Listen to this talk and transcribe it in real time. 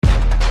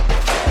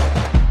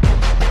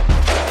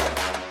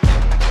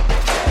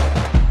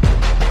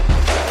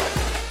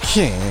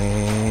Can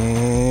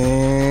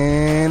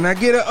I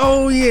get a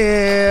oh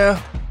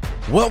yeah?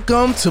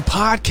 Welcome to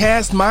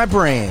Podcast My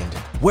Brand,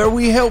 where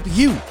we help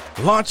you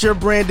launch your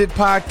branded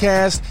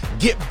podcast,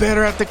 get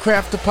better at the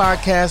craft of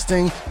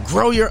podcasting,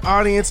 grow your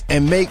audience,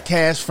 and make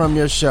cash from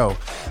your show.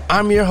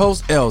 I'm your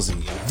host,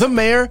 Elsie, the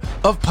mayor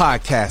of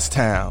Podcast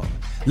Town.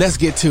 Let's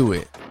get to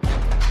it.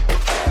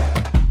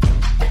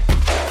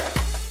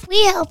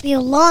 We help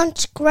you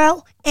launch,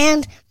 grow,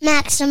 and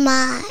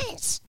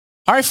maximize.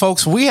 All right,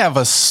 folks, we have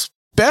a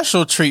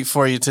special treat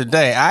for you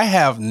today. I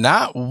have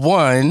not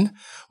one,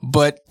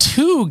 but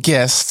two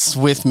guests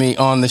with me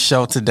on the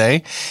show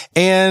today.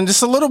 And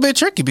it's a little bit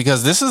tricky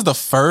because this is the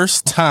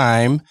first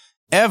time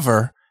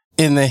ever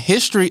in the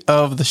history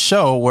of the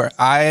show where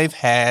I've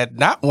had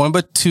not one,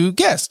 but two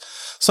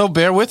guests. So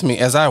bear with me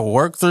as I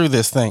work through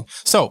this thing.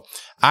 So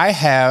I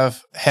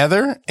have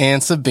Heather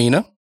and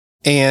Sabina.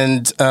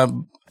 And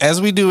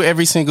as we do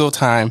every single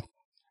time,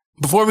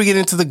 before we get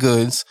into the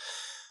goods,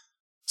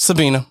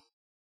 Sabina,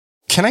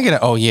 can I get an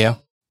oh yeah?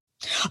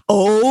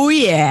 Oh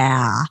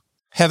yeah.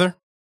 Heather,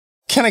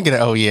 can I get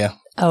an oh yeah?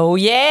 Oh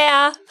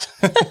yeah.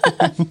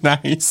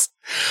 Nice.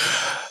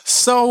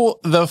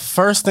 So the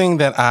first thing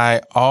that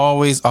I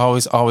always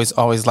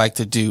like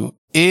to do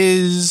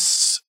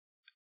is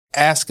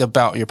ask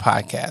about your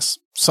podcast.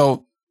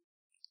 So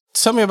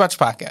tell me about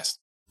your podcast.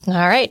 All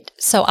right.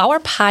 So our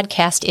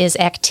podcast is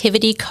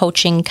Activity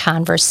Coaching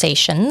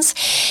Conversations.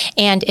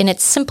 And in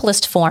its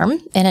simplest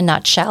form, in a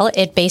nutshell,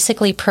 it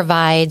basically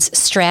provides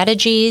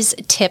strategies,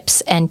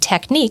 tips, and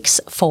techniques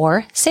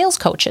for sales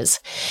coaches.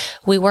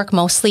 We work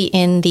mostly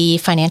in the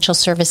financial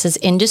services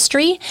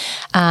industry.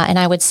 And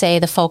I would say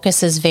the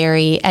focus is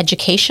very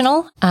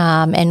educational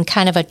and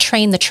kind of a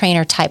train the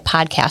trainer type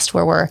podcast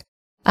where we're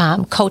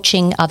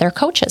coaching other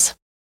coaches.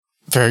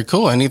 Very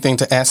cool. Anything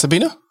to add,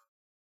 Sabina?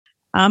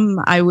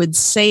 I would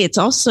say it's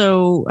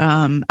also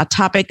a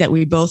topic that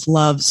we both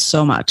love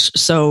so much.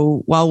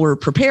 So while we're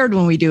prepared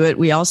when we do it,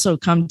 we also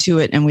come to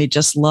it and we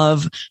just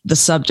love the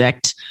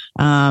subject.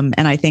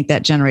 And I think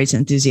that generates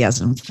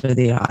enthusiasm for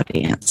the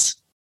audience.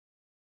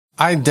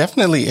 I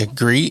definitely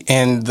agree.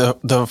 And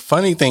the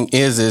funny thing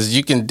is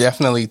you can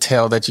definitely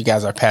tell that you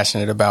guys are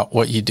passionate about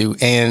what you do.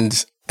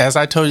 And as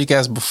I told you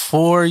guys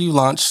before you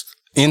launched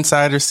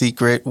Insider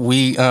Secret,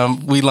 we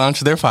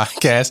launched their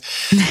podcast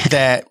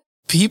that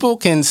people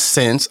can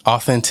sense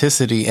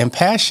authenticity and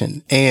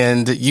passion,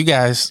 and you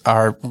guys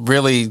are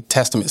really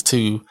testaments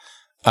to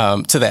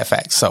that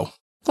fact. So,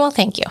 well,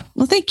 thank you.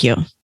 Well, thank you.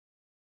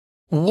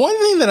 One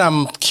thing that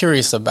I'm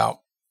curious about,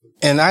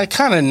 and I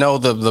kind of know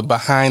the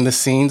behind the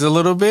scenes a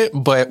little bit,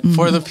 but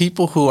for the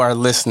people who are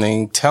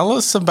listening, tell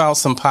us about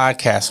some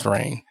podcast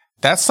rain.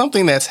 That's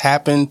something that's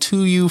happened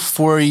to you,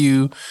 for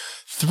you,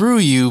 through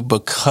you,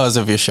 because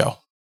of your show.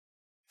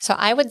 So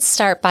I would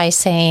start by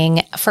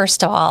saying,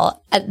 first of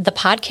all, the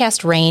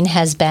podcast reign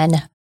has been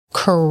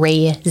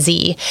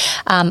crazy.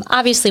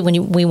 Obviously,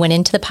 when we went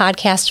into the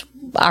podcast,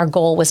 our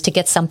goal was to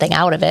get something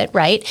out of it,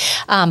 right?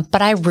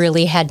 But I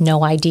really had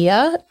no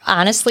idea,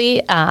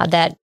 honestly,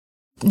 that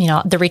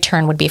the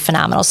return would be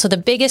phenomenal. So the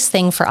biggest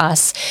thing for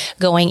us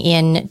going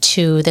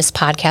into this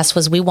podcast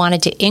was we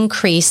wanted to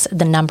increase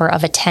the number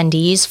of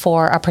attendees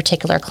for a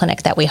particular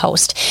clinic that we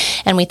host.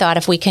 And we thought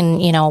if we can,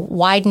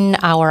 widen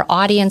our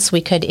audience, we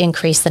could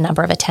increase the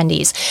number of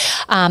attendees.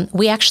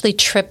 We actually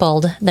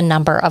tripled the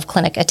number of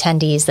clinic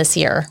attendees this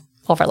year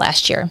over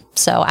last year.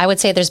 So I would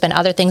say there's been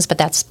other things, but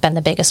that's been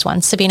the biggest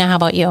one. Sabina, how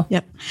about you?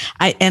 Yep.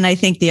 I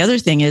think the other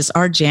thing is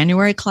our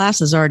January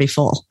class is already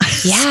full.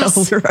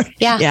 Yes. So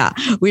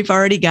we've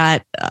already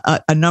got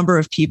a number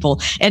of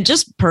people. And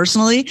just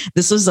personally,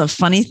 this was a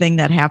funny thing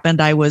that happened.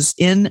 I was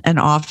in an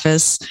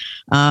office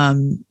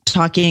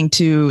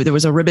there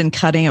was a ribbon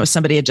cutting. It was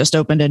somebody had just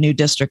opened a new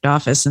district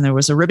office and there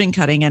was a ribbon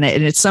cutting and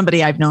it's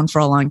somebody I've known for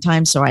a long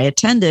time. So I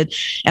attended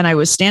and I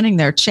was standing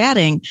there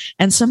chatting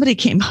and somebody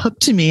came up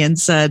to me and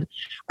said,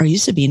 "Are you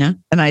Sabina?"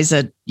 And I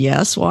said,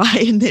 "Yes."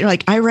 "Why?" And they're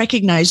like, "I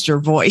recognized your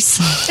voice."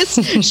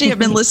 She had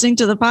been listening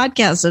to the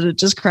podcast and it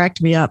just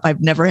cracked me up.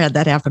 I've never had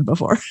that happen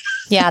before.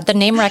 Yeah. The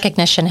name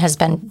recognition has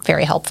been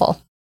very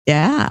helpful.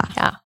 Yeah.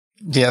 Yeah.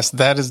 Yes,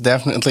 that is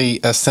definitely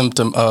a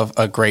symptom of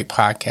a great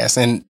podcast.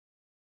 And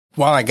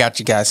while I got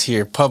you guys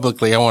here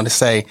publicly, I want to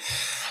say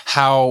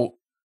how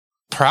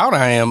proud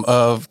I am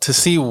to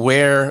see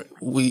where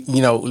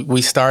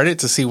we started,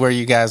 to see where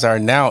you guys are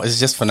now is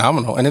just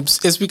phenomenal. And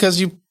it's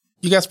because you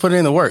guys put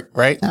in the work,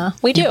 right?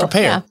 We do. You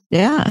prepare.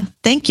 Yeah.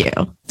 Thank you.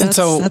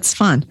 That's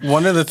fun.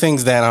 One of the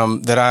things that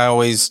I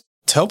always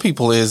tell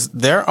people is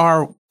there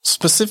are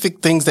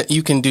specific things that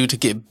you can do to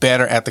get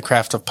better at the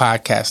craft of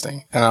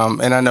podcasting.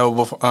 And I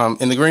know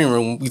in the green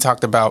room, we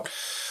talked about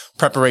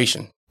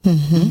preparation.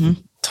 Mm-hmm.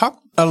 Talk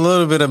a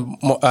little bit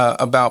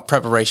about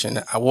preparation.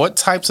 What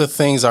types of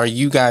things are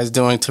you guys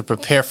doing to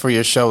prepare for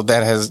your show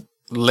that has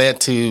led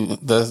to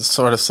the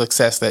sort of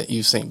success that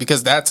you've seen?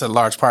 Because that's a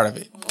large part of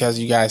it, because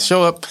you guys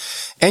show up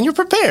and you're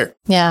prepared.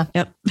 Yeah.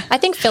 Yep. I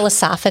think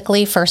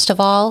philosophically, first of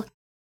all,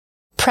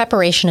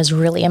 preparation is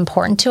really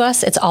important to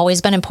us. It's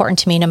always been important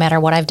to me no matter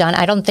what I've done.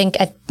 I don't think,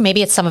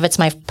 maybe some of it's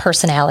my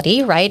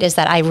personality, right? Is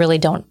that I really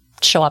don't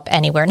show up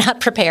anywhere not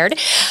prepared.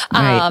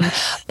 Right.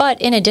 But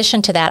in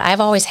addition to that, I've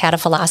always had a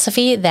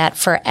philosophy that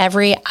for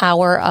every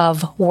hour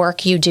of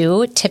work you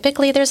do,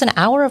 typically there's an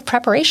hour of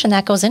preparation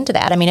that goes into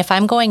that. I mean, if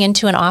I'm going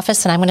into an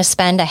office and I'm going to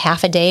spend a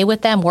half a day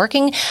with them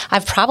working,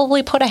 I've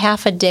probably put a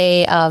half a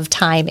day of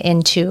time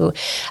into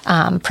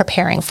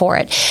preparing for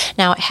it.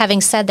 Now,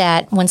 having said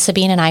that, when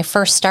Sabine and I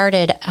first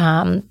started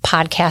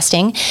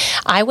podcasting,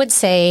 I would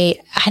say,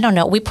 I don't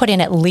know, we put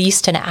in at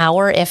least an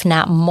hour, if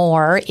not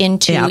more,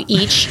 into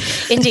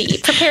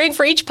preparing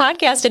for each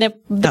podcast, and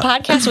the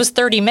podcast was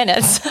 30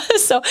 minutes.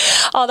 So,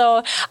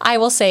 although I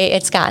will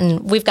say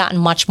we've gotten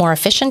much more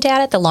efficient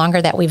at it the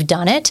longer that we've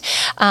done it.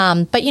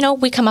 But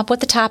we come up with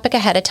the topic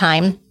ahead of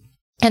time.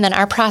 And then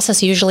our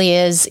process usually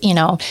is,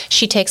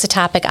 she takes a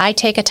topic, I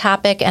take a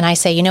topic, and I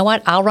say, you know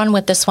what, I'll run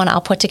with this one. I'll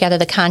put together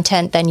the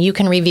content. Then you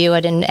can review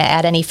it and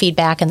add any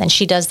feedback. And then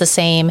she does the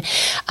same.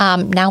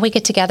 Now we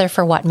get together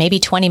for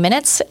maybe 20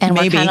 minutes. And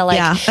we're kind of like,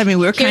 yeah. I mean,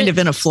 we're kind of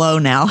in a flow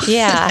now.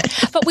 Yeah.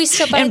 But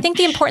I think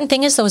the important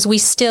thing is we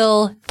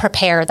still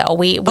prepare though.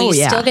 We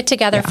still get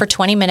together for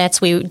 20 minutes.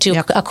 We do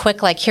a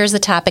quick, here's the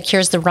topic,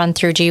 here's the run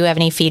through. Do you have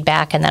any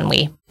feedback? And then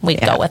we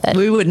go with it.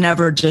 We would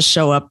never just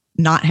show up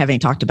not having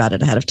talked about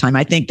it ahead of time.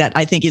 I think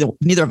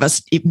neither of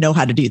us know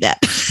how to do that.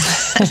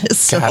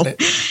 Got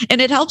it. And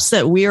it helps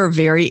that we are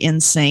very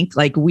in sync.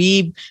 Like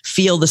we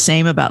feel the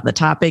same about the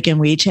topic, and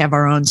we each have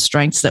our own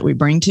strengths that we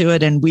bring to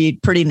it, and we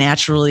pretty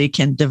naturally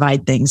can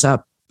divide things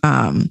up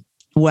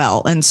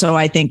well. And so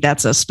I think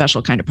that's a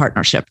special kind of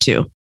partnership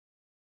too.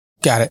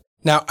 Got it.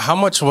 Now, how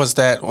much was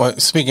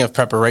that, speaking of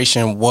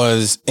preparation,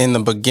 was in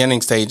the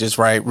beginning stages,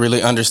 right? Really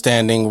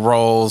understanding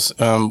roles,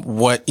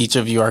 what each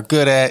of you are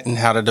good at and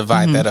how to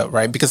divide that up,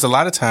 right? Because a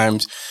lot of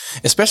times,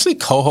 especially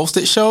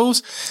co-hosted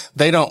shows,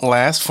 they don't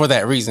last for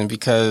that reason,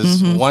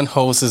 because one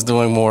host is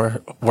doing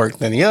more work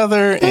than the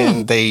other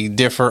and they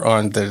differ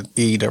on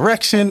the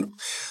direction.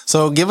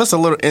 So give us a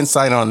little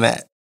insight on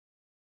that.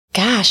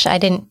 Gosh, do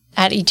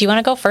you want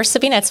to go first,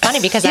 Sabina? It's funny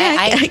because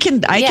I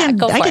can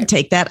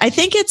take that. I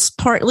think it's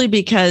partly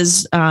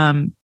because,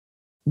 Heather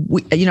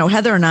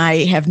and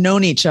I have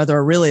known each other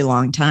a really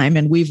long time,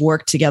 and we've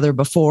worked together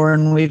before,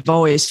 and we've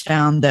always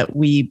found that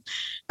we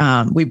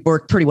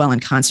work pretty well in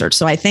concert.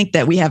 So I think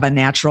that we have a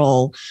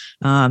natural,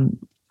 I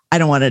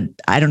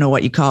don't know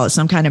what you call it,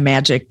 some kind of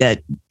magic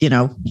that, we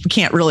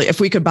can't really, if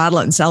we could bottle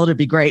it and sell it, it'd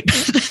be great.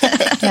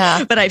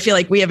 Yeah. But I feel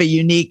like we have a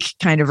unique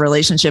kind of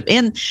relationship.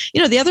 And,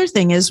 the other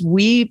thing is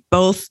we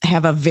both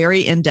have a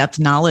very in-depth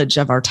knowledge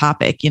of our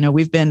topic.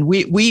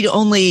 We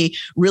only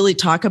really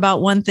talk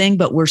about one thing,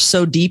 but we're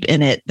so deep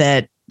in it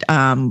that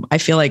I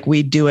feel like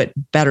we do it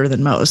better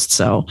than most.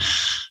 So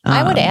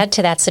I would add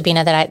to that,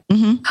 Sabina, that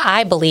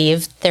I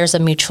believe there's a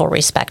mutual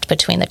respect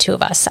between the two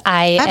of us.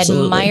 I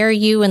admire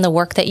you and the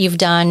work that you've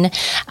done.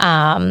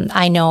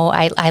 I know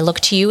I look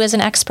to you as an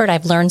expert.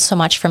 I've learned so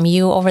much from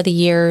you over the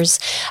years.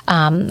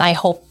 I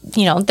hope,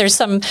 there's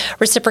some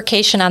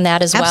reciprocation on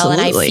that as well.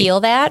 And I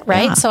feel that,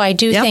 right? Yeah. So I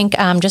do think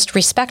just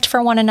respect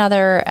for one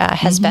another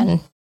has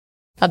been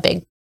a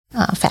big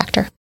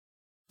factor.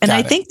 And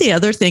I think the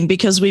other thing,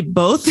 because we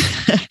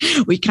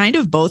kind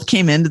of both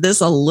came into this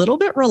a little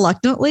bit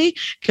reluctantly,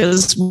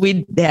 because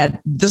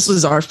this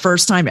was our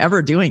first time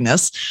ever doing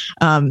this.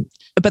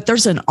 But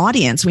there's an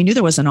audience. We knew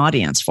there was an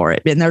audience for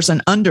it, and there's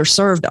an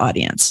underserved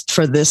audience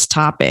for this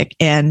topic.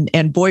 And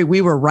boy,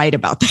 we were right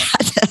about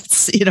that.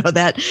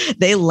 That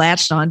they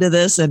latched onto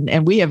this,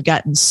 and we have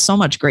gotten so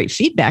much great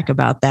feedback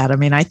about that. I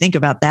mean, I think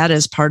about that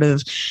as part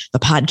of the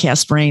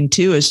podcast Rain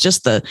too, is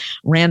just the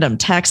random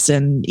texts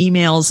and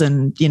emails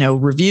and,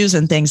 reviews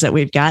and things that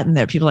we've gotten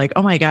that people are like,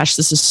 oh my gosh,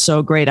 this is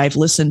so great. I've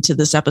listened to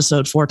this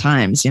episode 4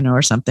 times,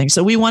 or something.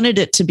 So we wanted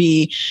it to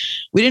be,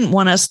 we didn't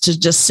want us to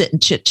just sit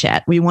and chit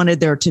chat. We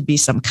wanted there to be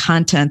some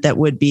content that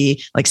would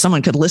be like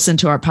someone could listen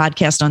to our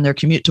podcast on their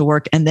commute to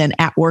work, and then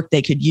at work,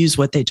 they could use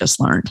what they just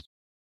learned.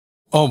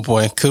 Oh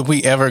boy, could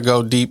we ever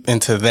go deep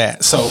into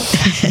that? So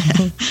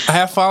I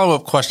have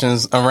follow-up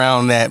questions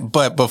around that.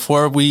 But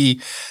before we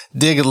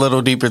dig a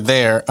little deeper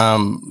there,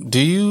 do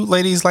you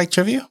ladies like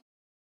trivia?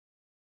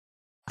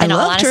 In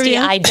all honesty,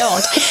 trivia. I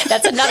don't.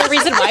 That's another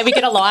reason why we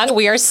get along.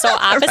 We are so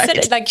opposite.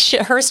 Right. Like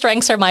her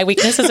strengths are my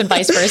weaknesses and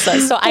vice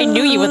versa. So I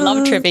knew you would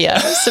love trivia,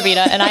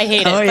 Sabina, and I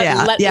hate it. Oh,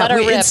 yeah. Let her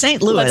rip. In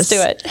St. Louis, let's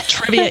do it.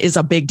 Trivia is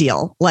a big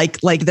deal. Like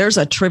there's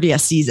a trivia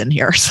season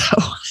here. So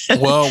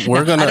well,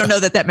 I don't know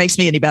that makes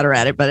me any better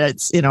at it, but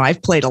it's,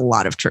 I've played a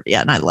lot of trivia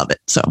and I love it.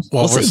 So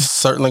we're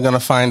certainly going to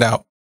find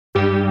out.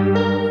 Who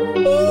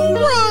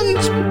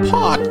runs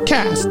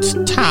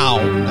Podcast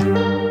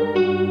Town?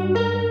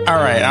 All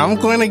right, I'm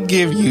going to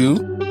give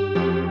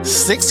you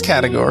 6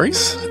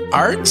 categories: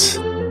 art,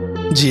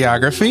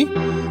 geography,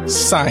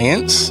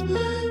 science,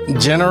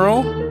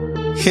 general,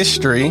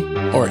 history,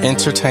 or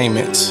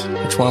entertainment.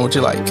 Which one would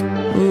you like?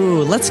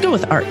 Ooh, let's go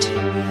with art.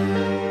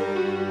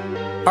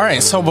 All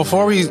right, so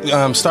before we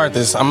start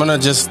this, I'm going to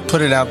just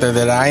put it out there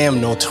that I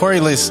am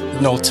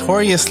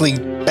notoriously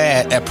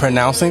bad at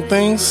pronouncing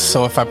things.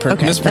 So if I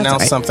Okay, mispronounce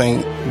that's all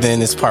something,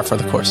 then it's par for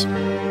the course.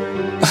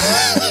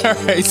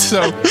 All right.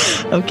 So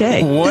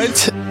Okay.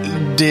 what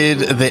did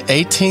the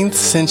 18th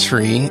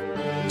century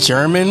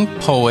German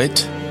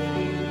poet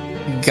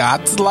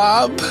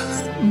Gottlob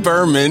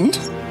Berman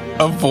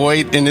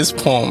avoid in his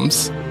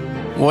poems?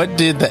 What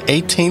did the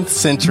 18th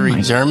century Oh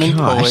my German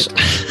gosh.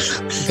 poet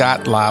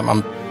Gottlob,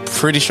 I'm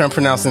pretty sure I'm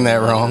pronouncing that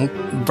wrong,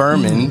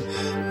 Berman,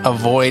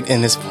 avoid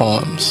in his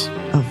poems?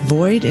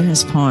 Avoid in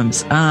his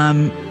poems.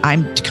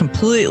 I'm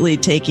completely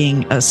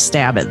taking a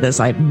stab at this.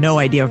 I have no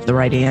idea of the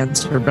right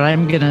answer, but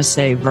I'm going to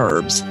say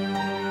verbs.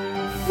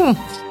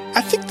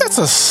 I think that's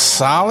a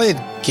solid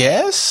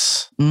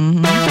guess.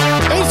 Mm-hmm.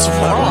 It's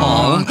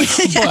wrong,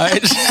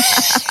 but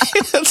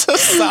it's a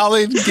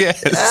solid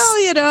guess.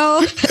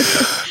 Well,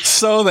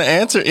 So the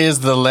answer is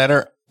the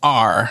letter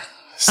R.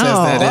 Says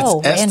that it's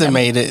random.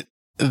 estimated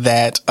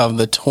that of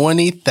the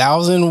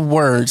 20,000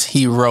 words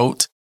he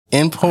wrote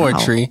in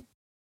poetry,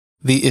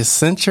 the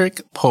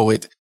eccentric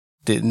poet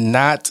did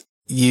not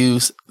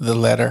use the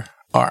letter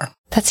R.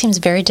 That seems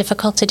very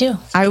difficult to do.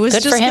 I was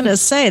Good for just him. going to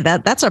say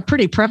that's a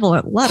pretty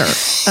prevalent letter.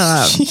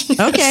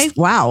 Okay.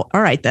 Wow.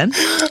 All right, then.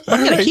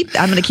 I'm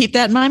going to keep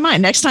that in my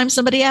mind. Next time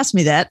somebody asks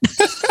me that,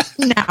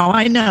 now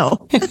I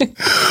know.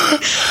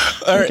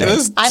 All right,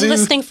 let's I'm do-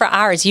 listening for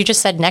R's. You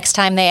just said next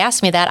time they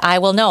ask me that, I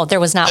will know. There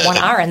was not one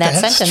R in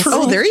that That's sentence. true.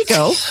 Oh, there you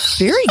go.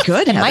 Very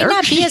good, It might Heather.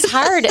 not be as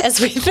hard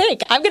as we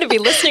think. I'm going to be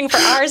listening for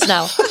R's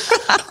now.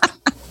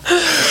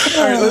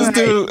 All right,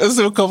 let's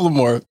do a couple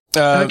more.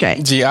 Okay.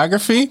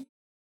 Geography,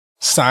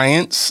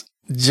 science,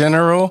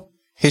 general,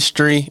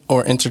 history,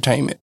 or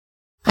entertainment.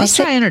 Let's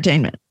try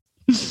entertainment.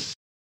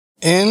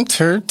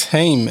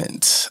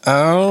 Entertainment.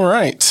 All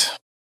right.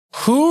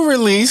 Who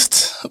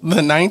released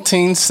the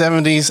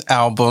 1970s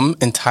album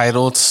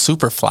entitled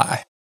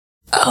Superfly?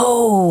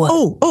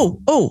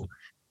 Oh,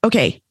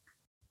 Okay.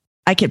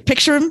 I can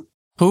picture him.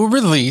 Who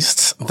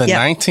released the Yep.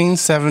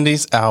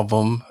 1970s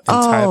album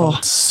entitled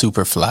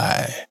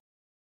Superfly?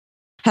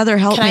 Heather,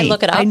 help can me. I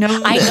look it up? I know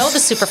the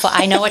Superfly.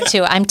 I know it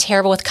too. I'm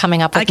terrible with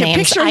coming up with I can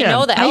names. picture him. I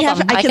know the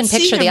album. I can see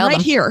picture the him album.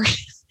 right here.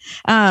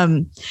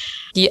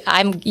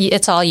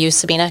 It's all you,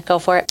 Sabina. Go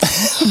for it.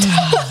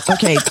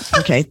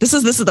 Okay. This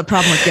is the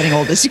problem with getting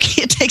old. Is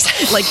it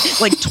takes like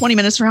 20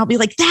 minutes from now. I'll be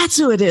like, that's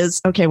who it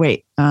is. Okay,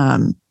 wait.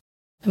 I'm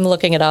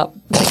looking it up.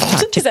 Is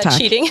that TikTok.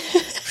 cheating?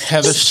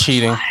 Heather's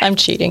cheating. I'm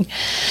cheating.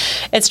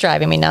 It's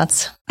driving me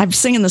nuts. I'm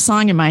singing the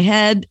song in my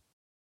head.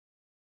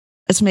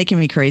 It's making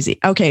me crazy.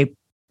 Okay.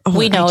 Oh,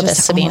 We know I just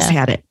this, Sabina. almost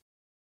had it.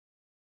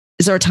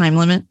 Is there a time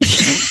limit?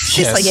 It's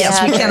like, yes,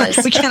 Yeah, we there cannot.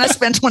 is. We cannot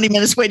spend 20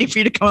 minutes waiting for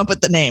you to come up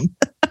with the name.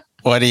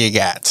 What do you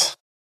got?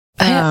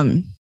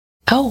 Um,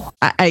 Oh,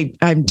 I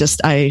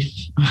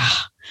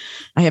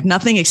have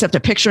nothing except a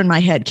picture in my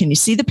head. Can you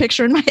see the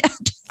picture in my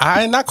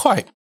head? Not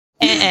quite.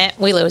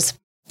 we lose.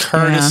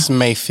 Curtis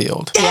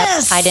Mayfield.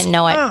 Yes. I didn't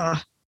know it.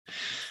 Ah.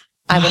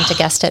 I wouldn't have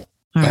guessed it.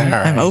 All right. All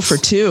right. I'm 0 for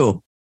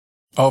 2.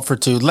 Oh, for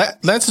 2.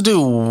 Let's do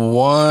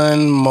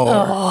one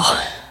more.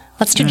 Oh,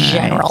 let's do All right.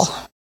 general.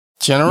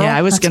 General? Yeah,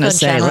 I was Let's going to go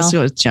say, general. let's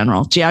go with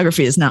general.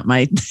 Geography is not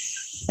my.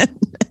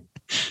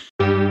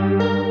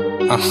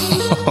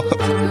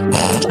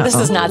 This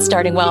is not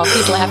starting well.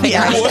 He's laughing.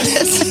 Yeah. already.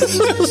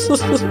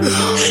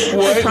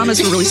 I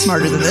promise we're really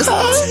smarter than this.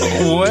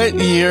 What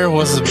year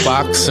was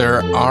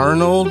boxer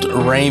Arnold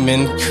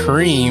Raymond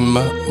Cream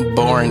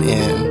born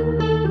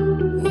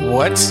in?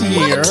 What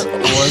year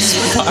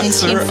was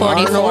boxer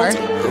 1944.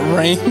 Arnold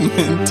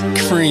Raymond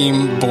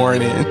Cream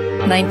born in?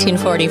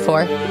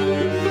 1944.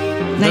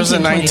 There's a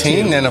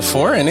 19 and a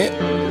 4 in it.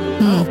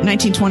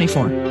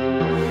 1924.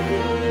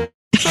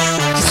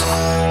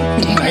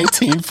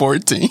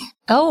 1914.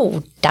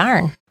 Oh,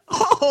 darn.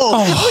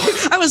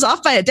 Oh, I was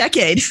off by a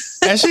decade.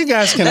 As you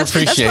guys can That's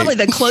appreciate, probably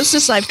the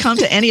closest I've come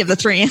to any of the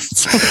 3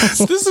 answers.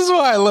 this is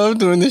why I love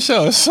doing the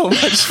show. It's so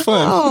much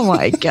fun. Oh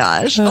my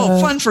gosh. Oh,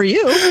 fun for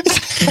you.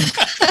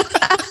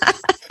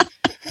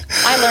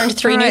 I learned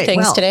 3 All new right,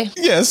 things well. today.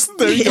 Yes,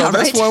 there you go. Yeah,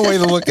 That's right. one way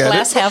to look at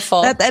Glass it. half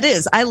full. That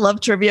is. I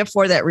love trivia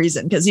for that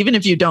reason because even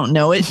if you don't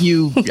know it,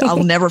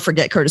 I'll never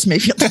forget Curtis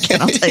Mayfield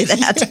again. I'll tell you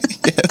that.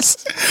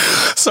 Yes.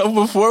 So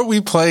before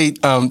we played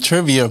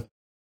trivia,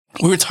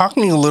 we were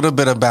talking a little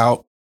bit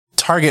about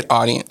target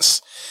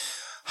audience.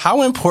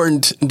 How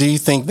important do you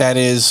think that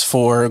is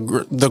for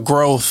the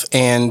growth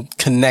and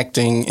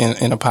connecting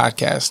in a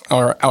podcast,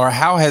 or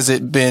how has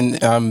it been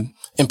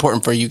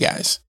important for you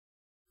guys?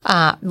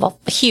 Well,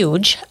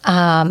 huge.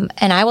 And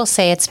I will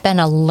say it's been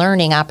a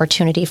learning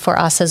opportunity for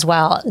us as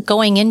well.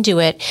 Going into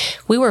it,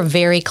 we were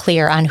very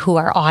clear on who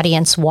our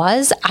audience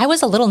was. I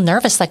was a little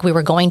nervous, like we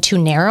were going too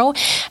narrow.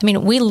 I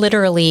mean, we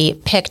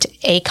literally picked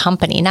a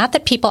company, not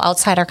that people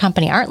outside our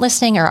company aren't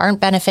listening or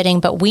aren't benefiting,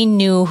 but we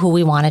knew who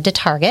we wanted to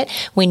target.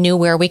 We knew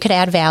where we could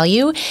add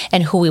value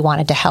and who we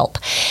wanted to help.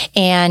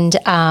 And,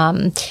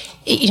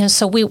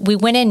 So we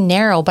went in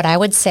narrow, but I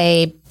would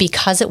say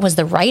because it was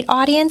the right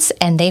audience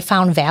and they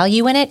found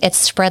value in it, it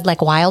spread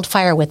like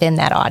wildfire within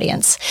that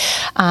audience.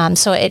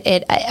 So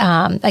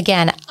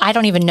again, I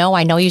don't even know.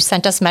 I know you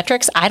sent us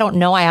metrics. I don't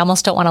know. I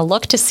almost don't want to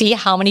look to see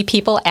how many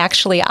people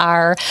actually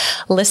are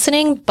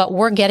listening, but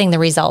we're getting the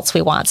results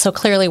we want. So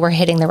clearly we're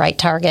hitting the right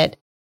target.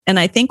 And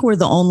I think we're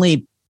the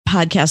only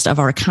podcast of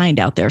our kind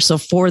out there. So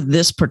for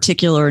this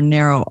particular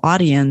narrow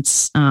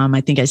audience,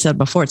 I think I said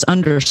before, it's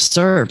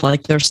underserved.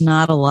 Like there's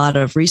not a lot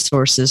of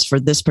resources for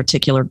this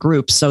particular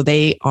group. So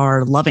they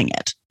are loving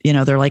it.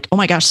 They're like, oh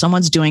my gosh,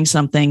 someone's doing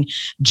something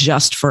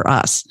just for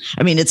us.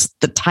 I mean,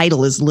 the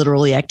title is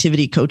literally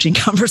Activity Coaching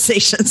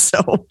Conversations.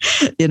 So,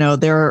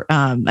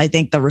 I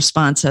think the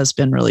response has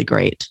been really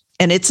great.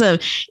 And it's a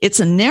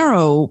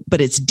narrow,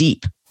 but it's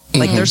deep.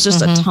 Like there's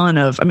just a ton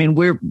of,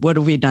 what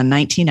have we done?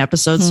 19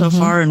 episodes so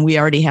far, and we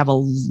already have a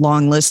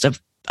long list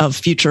of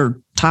future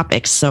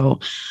topics. So,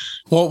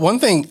 well, one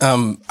thing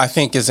I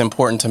think is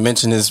important to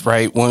mention is,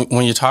 right, when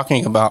you're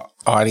talking about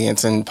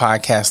audience and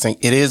podcasting,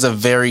 it is a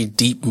very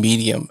deep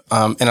medium.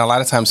 And a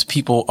lot of times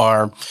people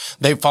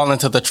they fall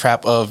into the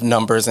trap of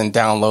numbers and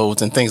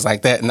downloads and things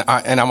like that.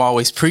 And I'm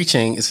always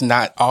preaching, it's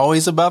not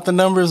always about the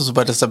numbers,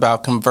 but it's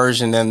about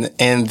conversion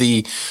and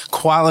the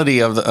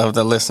quality of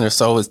the listener.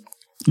 So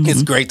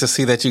it's great to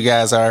see that you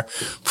guys are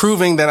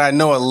proving that I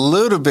know a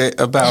little bit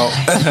about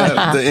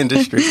the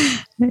industry.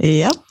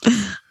 Yep.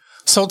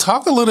 So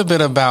talk a little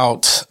bit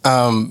about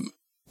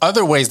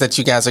other ways that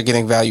you guys are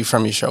getting value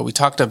from your show. We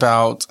talked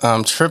about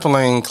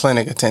tripling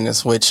clinic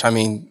attendance, which,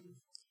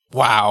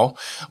 wow.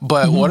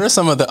 But what are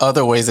some of the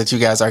other ways that you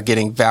guys are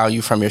getting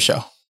value from your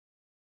show?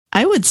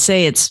 I would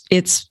say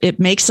it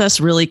makes us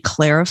really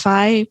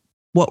clarify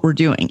what we're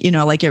doing.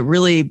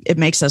 It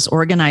makes us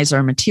organize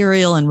our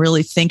material and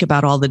really think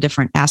about all the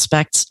different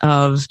aspects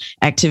of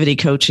activity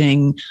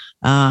coaching.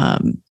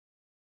 And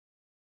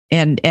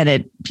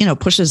it,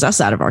 pushes us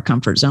out of our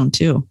comfort zone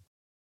too.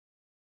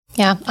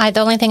 Yeah. The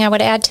only thing I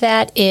would add to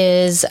that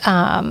is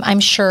I'm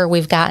sure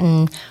we've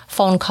gotten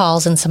phone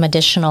calls and some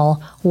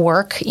additional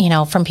work,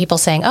 from people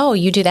saying, oh,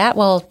 you do that?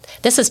 Well,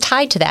 this is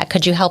tied to that.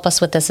 Could you help us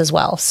with this as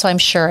well? So I'm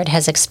sure it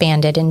has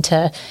expanded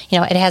into,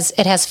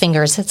 it has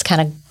fingers. It's kind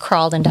of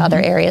crawled into other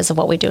areas of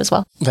what we do as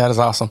well. That is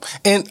awesome.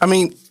 And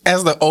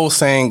as the old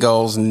saying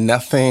goes,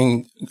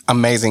 nothing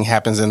amazing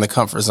happens in the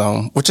comfort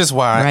zone, which is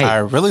why I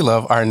really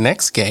love our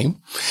next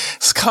game.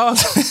 It's called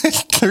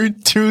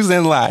Truths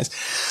and Lies.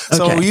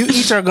 So you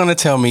each are going to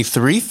tell me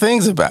 3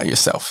 things about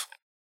yourself.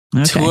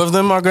 Okay. 2 of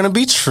them are going to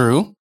be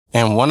true,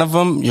 and 1 of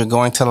them you're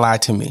going to lie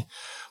to me.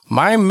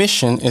 My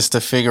mission is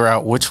to figure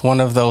out which one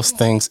of those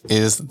things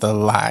is the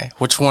lie.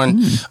 Which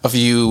one of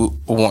you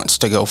wants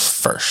to go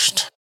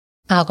first?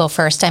 I'll go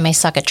first. I may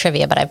suck at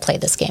trivia, but I've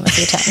played this game a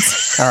few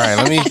times. All right,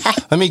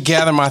 let me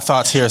gather my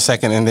thoughts here a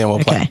second, and then we'll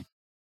play.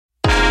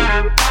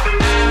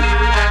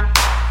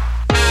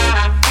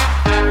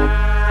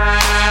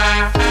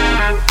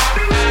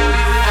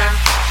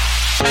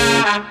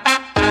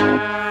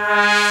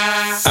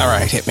 All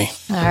right, hit me.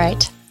 All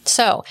right.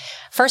 So,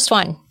 first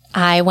one,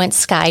 I went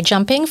sky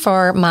jumping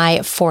for my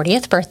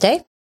 40th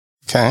birthday.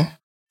 Okay.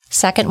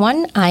 Second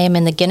one, I am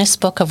in the Guinness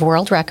Book of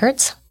World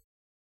Records.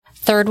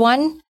 Third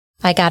one,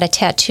 I got a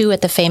tattoo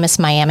at the famous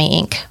Miami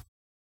Ink.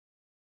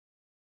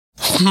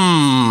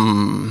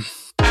 You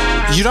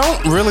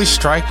don't really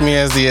strike me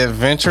as the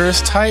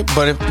adventurous type,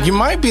 but you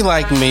might be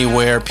like me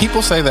where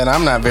people say that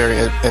I'm not very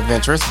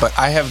adventurous, but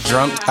I have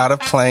jumped out of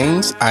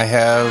planes. I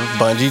have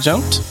bungee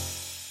jumped.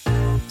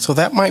 So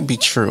that might be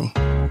true.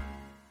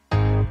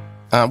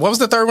 What was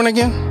the third one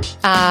again?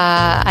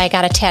 I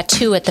got a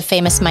tattoo at the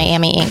famous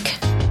Miami Ink.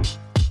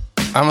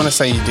 I'm going to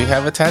say you do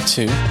have a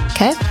tattoo.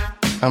 Okay.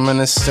 I'm going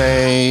to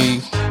say...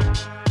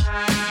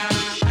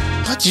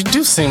 But you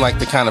do seem like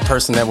the kind of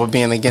person that would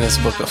be in the Guinness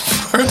Book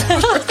of World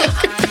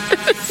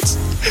Records.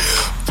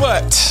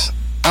 But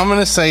I'm going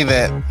to say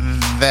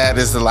that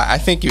is the lie. I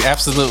think you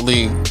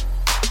absolutely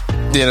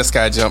did a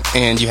sky jump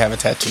and you have a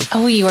tattoo.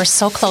 Oh, you are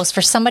so close.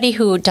 For somebody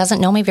who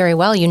doesn't know me very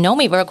well, you know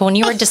me. But when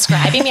you were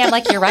describing me, I'm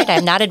like, you're right.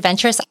 I'm not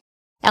adventurous.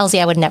 Elsie,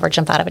 I would never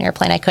jump out of an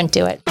airplane. I couldn't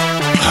do it.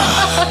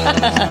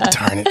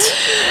 Darn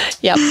it.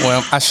 Yep.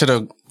 Well, I should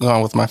have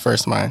gone with my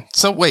first mind.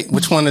 So wait,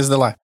 which one is the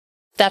lie?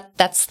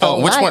 That's the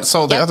lie. Which one?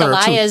 So the other the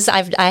lie two. is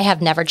I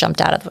have never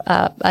jumped out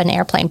of an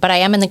airplane, but I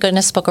am in the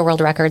Guinness Book of World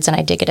Records, and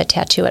I did get a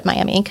tattoo at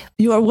Miami Ink.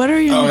 You are? What are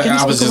you?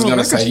 I was just going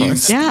to say you.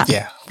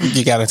 Yeah,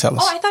 you got to tell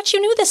us. Oh, I thought you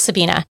knew this,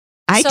 Sabina.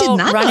 I did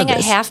not running know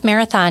this. a half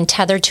marathon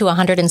tethered to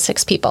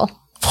 106 people.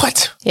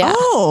 What? Yeah.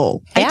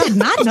 Oh, I did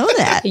not know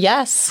that.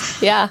 Yes.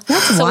 Yeah.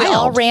 That's so wild. we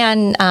all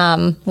ran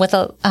with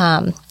a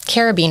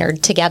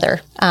carabiner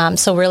together.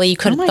 So really, you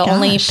couldn't. The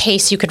only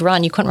pace you could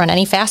run, you couldn't run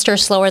any faster or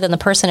slower than the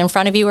person in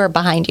front of you or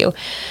behind you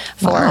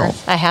for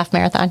a half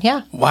marathon.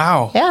 Yeah.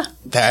 Wow. Yeah.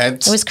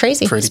 It was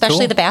crazy, especially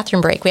cool. The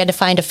bathroom break. We had to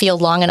find a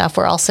field long enough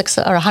where all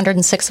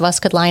 106 of us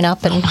could line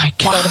up and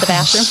go to the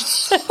bathroom.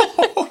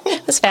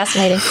 It It's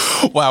fascinating.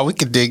 Wow, we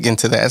could dig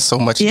into that so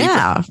much deeper.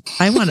 Yeah.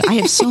 I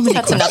have so many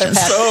That's questions.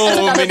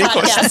 So many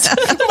questions.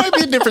 It might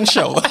be a different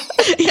show.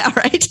 Yeah,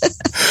 right.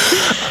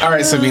 All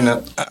right,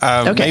 Sabina.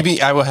 Okay. Maybe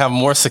I will have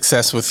more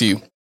success with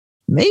you.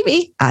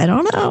 Maybe. I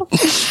don't know.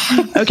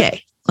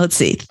 Okay. Let's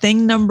see.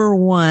 Thing number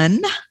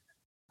 1.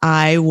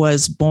 I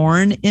was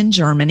born in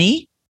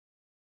Germany.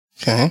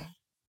 Okay.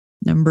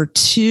 Number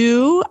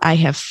 2, I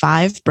have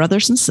 5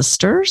 brothers and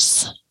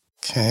sisters.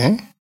 Okay.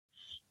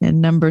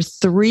 And number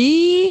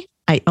 3,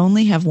 I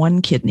only have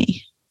 1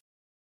 kidney.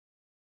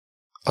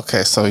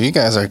 Okay, so you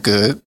guys are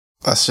good.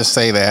 Let's just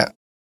say that.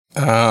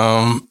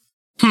 I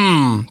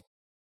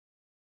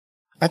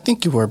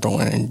think you were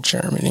born in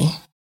Germany.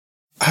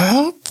 I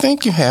don't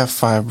think you have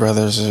 5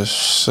 brothers or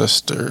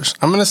sisters.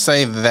 I'm going to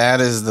say that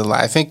is the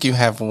lie. I think you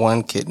have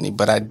 1 kidney,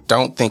 but I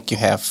don't think you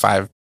have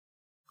 5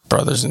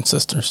 brothers and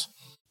sisters.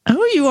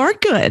 Oh, you are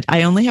good.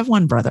 I only have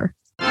 1 brother.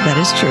 That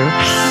is true.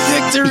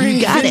 Victory!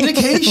 You got it.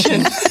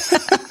 Vindication!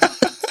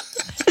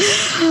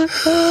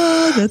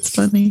 Oh, that's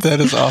funny. That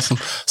is awesome.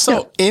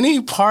 So,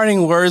 any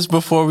parting words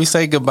before we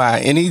say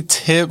goodbye? Any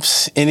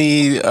tips,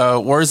 any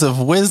words of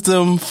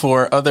wisdom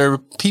for other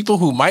people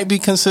who might be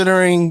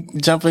considering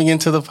jumping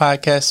into the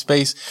podcast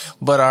space,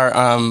 but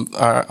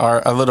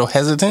are a little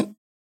hesitant?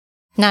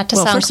 Not to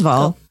Well, sound first of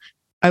all,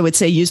 I would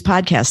say use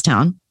Podcast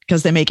Town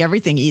because they make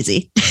everything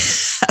easy.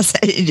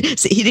 He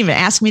didn't even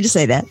ask me to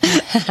say that.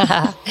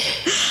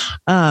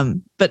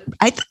 But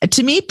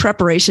to me,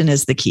 preparation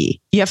is the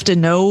key. You have to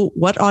know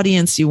what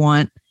audience you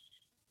want,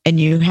 and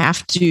you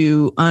have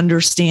to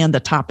understand the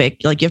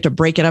topic. Like you have to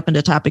break it up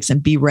into topics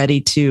and be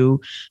ready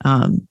to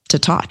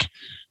talk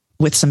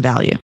with some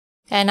value.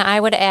 And I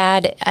would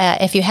add,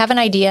 if you have an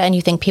idea and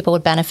you think people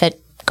would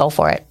benefit, go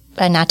for it.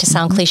 And not to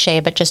sound cliche,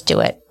 but just do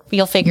it.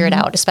 You'll figure it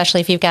out,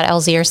 especially if you've got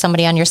LZ or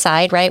somebody on your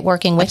side, right,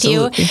 working with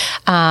Absolutely.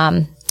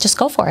 you. Just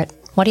go for it.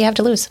 What do you have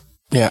to lose?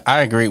 Yeah,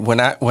 I agree.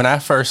 When I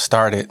first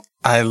started,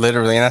 I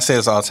literally, and I say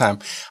this all the time,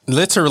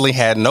 literally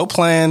had no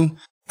plan.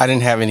 I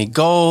didn't have any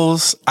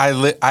goals.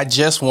 I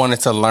just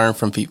wanted to learn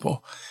from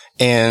people.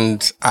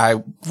 And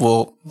I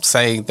will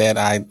say that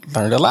I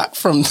learned a lot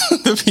from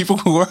the people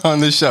who were on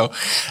the show.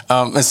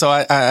 And so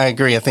I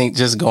agree. I think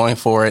just going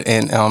for it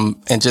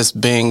and just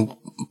being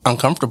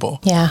uncomfortable.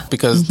 Yeah.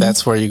 Because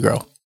that's where you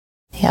grow.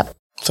 Yep.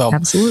 So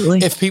Absolutely.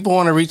 if people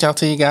want to reach out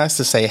to you guys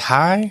to say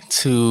hi,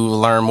 to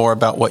learn more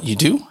about what you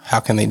do, how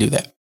can they do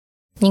that?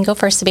 You can go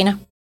first, Sabina.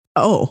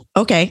 Oh,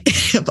 okay.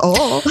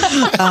 God,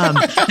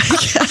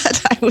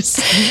 I was.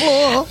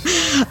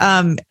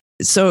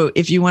 So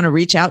if you want to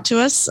reach out to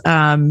us,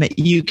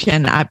 you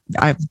can, I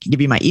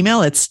give you my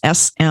email. It's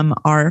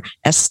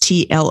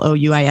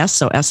smrstlouis.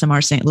 So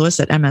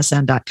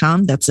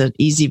smrstlouis@msn.com. That's an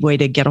easy way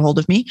to get a hold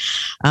of me.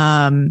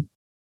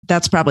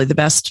 That's probably the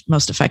best,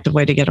 most effective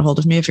way to get a hold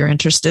of me if you're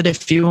interested.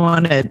 If you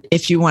want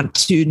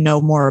to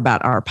know more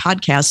about our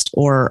podcast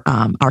or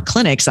our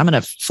clinics, I'm going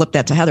to flip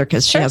that to Heather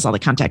because she has all the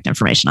contact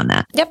information on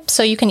that. Yep.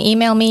 So you can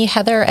email me,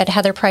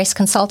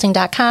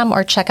 heather@heatherpriceconsulting.com,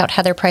 or check out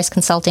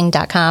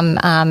heatherpriceconsulting.com,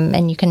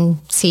 and you can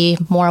see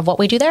more of what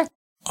we do there.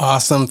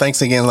 Awesome.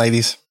 Thanks again,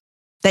 ladies.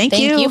 Thank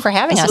you for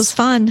having us. This was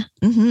fun.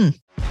 Mm-hmm.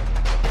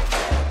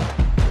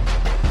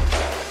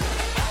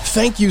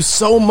 Thank you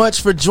so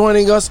much for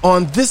joining us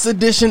on this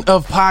edition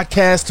of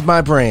Podcast My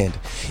Brand.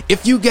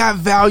 If you got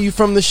value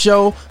from the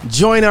show,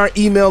 join our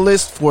email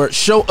list for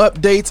show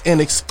updates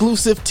and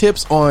exclusive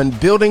tips on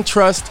building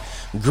trust,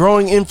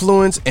 growing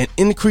influence, and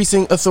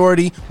increasing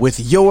authority with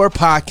your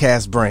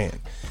podcast brand.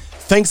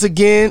 Thanks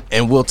again,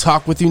 and we'll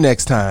talk with you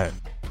next time.